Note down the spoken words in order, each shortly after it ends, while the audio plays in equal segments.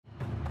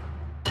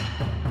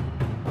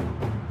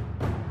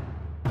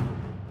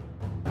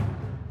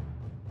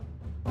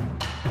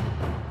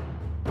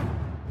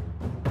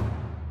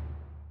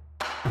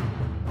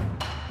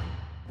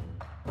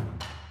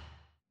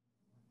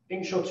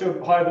inch or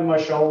two higher than my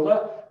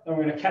shoulder. Then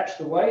I'm going to catch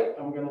the weight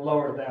and I'm going to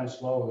lower it down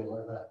slowly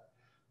like that.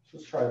 So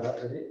let's try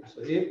that. Ready?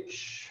 So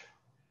each.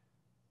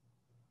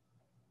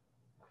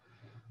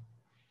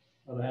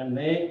 Other hand,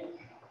 knee.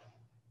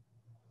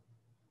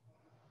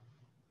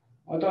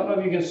 I don't know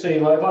if you can see,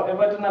 like if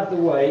I didn't have the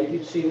weight,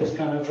 you'd see this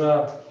kind of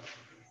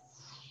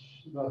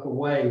like a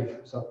wave.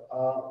 So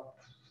up,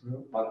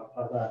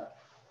 like that.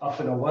 Up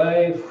in a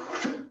wave,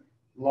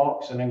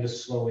 locks, and then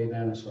just slowly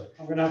down this way.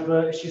 I'm going to have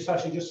the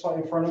Ishi-Sashi just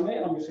slightly in front of me,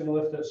 and I'm just going to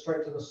lift it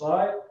straight to the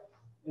side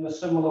in a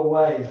similar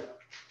wave.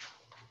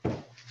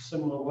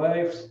 Similar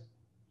waves,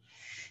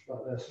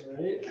 like this.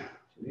 Ready?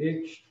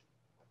 Each,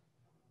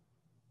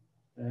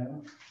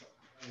 down,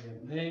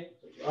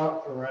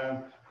 up,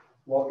 around.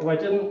 Well, if I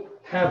didn't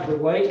have the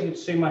weight, you'd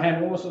see my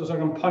hand almost looks like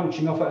I'm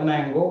punching off at an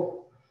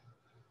angle.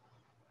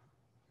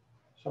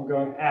 So I'm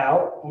going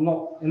out. I'm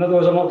not, in other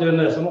words, I'm not doing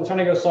this. I'm not trying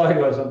to go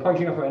sideways. I'm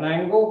punching off at an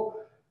angle,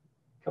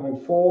 coming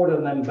forward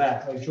and then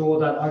back. Like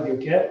Jordan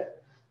Agukit.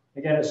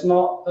 Again, it's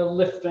not a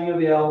lifting of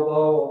the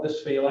elbow or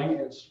this feeling.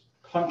 It's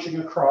punching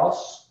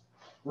across,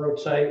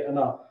 rotate and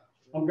up.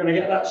 I'm going to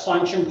get that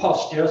Seiyunchin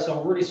posture. So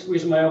I'm really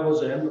squeezing my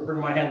elbows in, but bring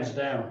my hands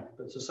down.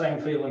 But it's the same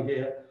feeling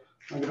here.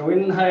 I'm going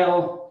to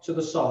inhale to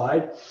the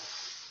side,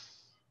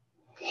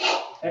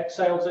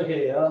 exhale to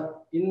here,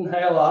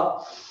 inhale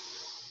up,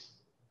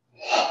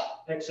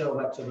 exhale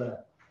back to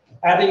there.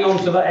 Adding on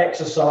to that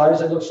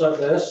exercise, it looks like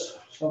this.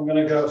 So I'm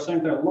going to go,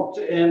 same thing, locked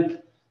it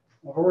in.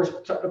 I've always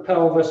tucked the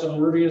pelvis, I'm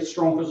really in a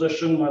strong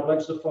position. My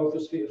legs are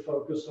focused, feet are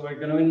focused. So I'm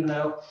going to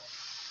inhale.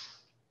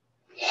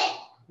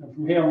 And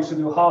from here, I'm just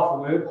going to do half a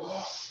move.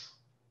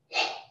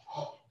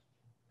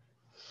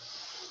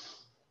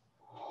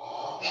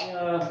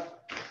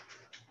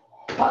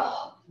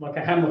 Like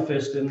a hammer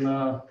fist in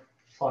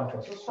side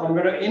twist. So I'm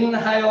going to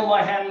inhale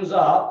my hands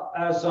up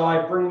as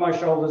I bring my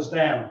shoulders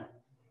down.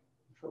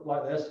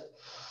 Like this.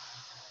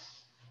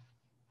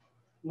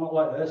 Not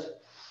like this.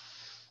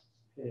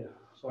 Here.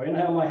 So I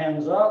inhale my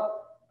hands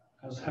up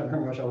as I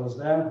bring my shoulders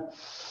down.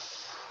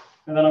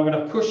 And then I'm going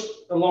to push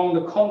along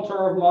the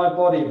contour of my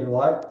body, if you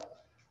like,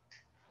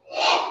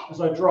 as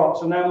I drop.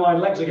 So now my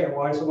legs are getting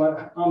wide, so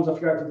my arms have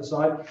to go out to the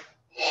side.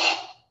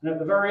 And at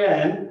the very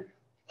end,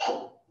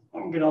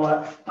 I'm going to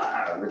like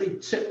really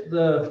tip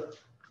the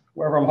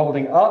wherever I'm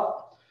holding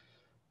up.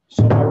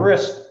 So my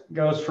wrist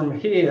goes from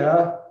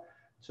here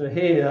to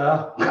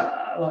here,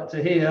 like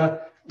to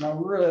here. And I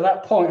really, at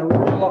that point, I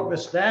really lock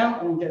this down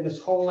and I'm getting this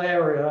whole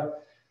area,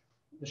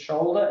 the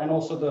shoulder and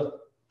also the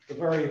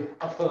very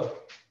upper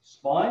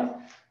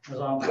spine, as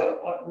I'm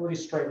really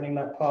straightening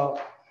that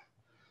part.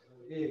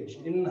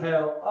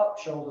 Inhale up,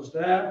 shoulders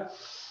down.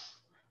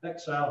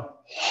 Exhale.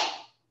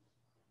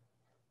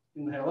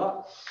 Inhale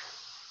up.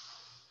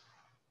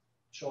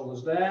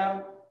 Shoulders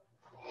down.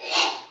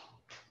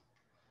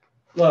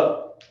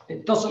 Look,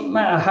 it doesn't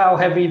matter how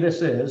heavy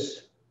this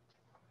is.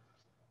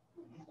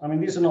 I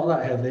mean, these are not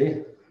that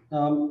heavy, but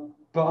I'm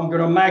going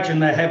to imagine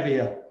they're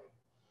heavier.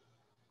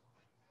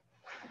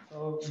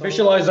 So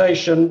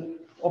visualization,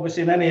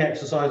 obviously in any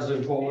exercise is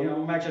important.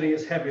 I'm imagining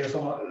it's heavier,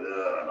 so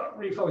I'm like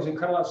really focusing,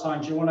 kind of like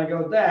Seiyunchin. When I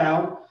go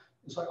down,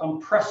 it's like I'm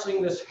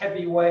pressing this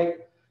heavy weight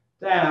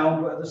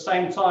down, but at the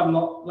same time,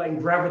 not letting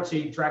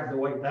gravity drag the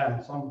weight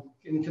down. So I'm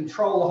in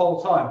control the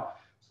whole time.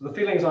 So the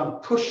feeling is I'm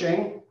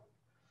pushing,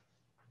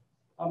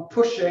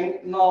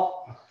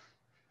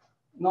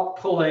 not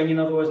pulling, in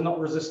other words, not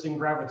resisting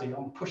gravity.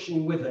 I'm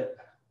pushing with it.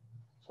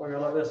 So I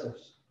go like this, so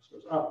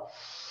it's up.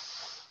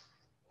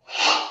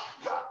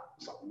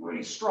 It's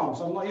really strong.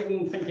 So I'm not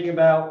even thinking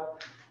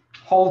about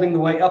holding the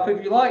weight up,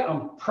 if you like.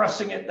 I'm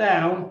pressing it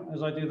down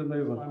as I do the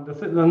movement.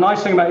 The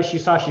nice thing about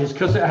Ishi-Sashi is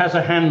because it has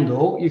a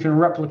handle, you can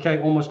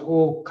replicate almost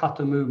all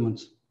kata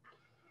movements.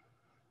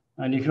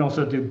 And you can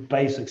also do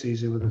basics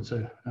easy with it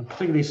too. And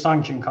particularly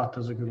Seiyunchin kata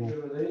is a good one.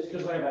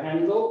 Because I have a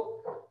handle,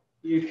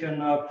 you can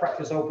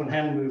practice open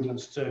hand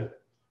movements too.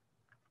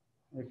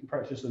 You can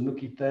practice the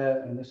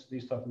nukite and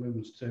these type of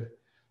movements too.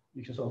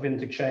 You can sort of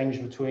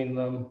interchange between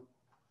them.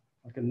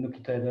 I can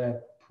nukite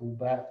there, pull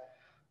back.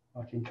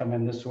 I can come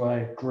in this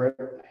way,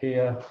 grip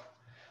here.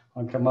 I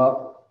can come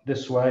up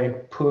this way,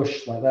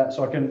 push like that.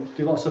 So I can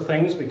do lots of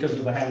things because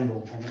of the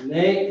handle.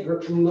 Knee,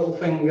 grip from the little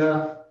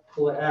finger,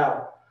 pull it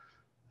out.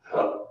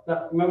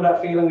 Remember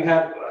that feeling we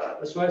had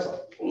this way? It's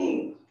like,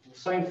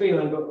 same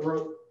feeling, but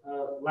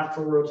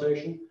lateral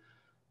rotation.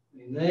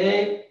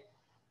 Knee,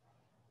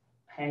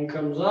 hand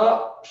comes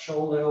up,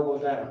 shoulder, elbow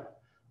down.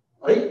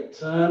 Right,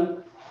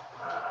 turn,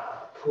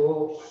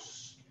 pull,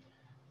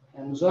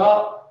 hands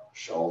up,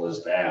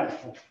 shoulders down,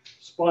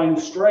 spine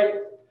straight,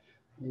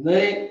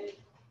 knee,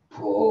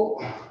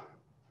 pull,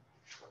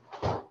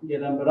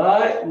 get under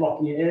eye,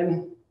 locking it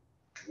in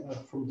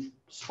from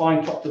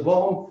spine top to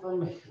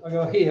bottom. I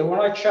go here. When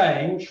I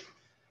change,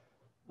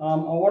 I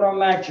want to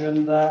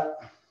imagine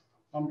that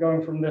I'm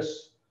going from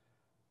this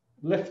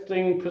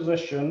lifting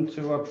position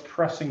to a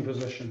pressing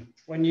position.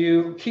 When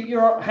you keep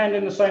your hand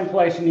in the same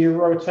place and you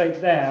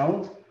rotate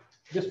down,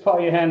 this part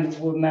of your hand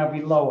will now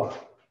be lower,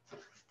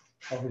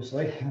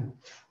 obviously. I'm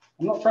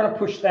not trying to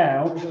push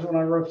down because when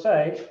I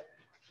rotate,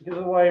 because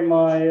of the way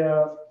my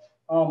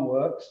arm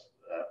works,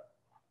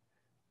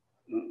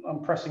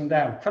 I'm pressing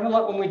down. Kind of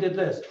like when we did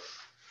this.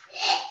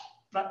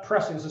 That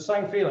pressing is the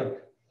same feeling.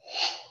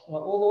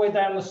 Like all the way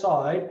down the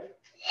side,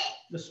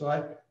 this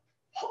way,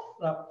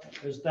 that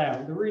is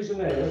down. The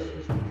reason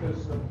is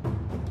because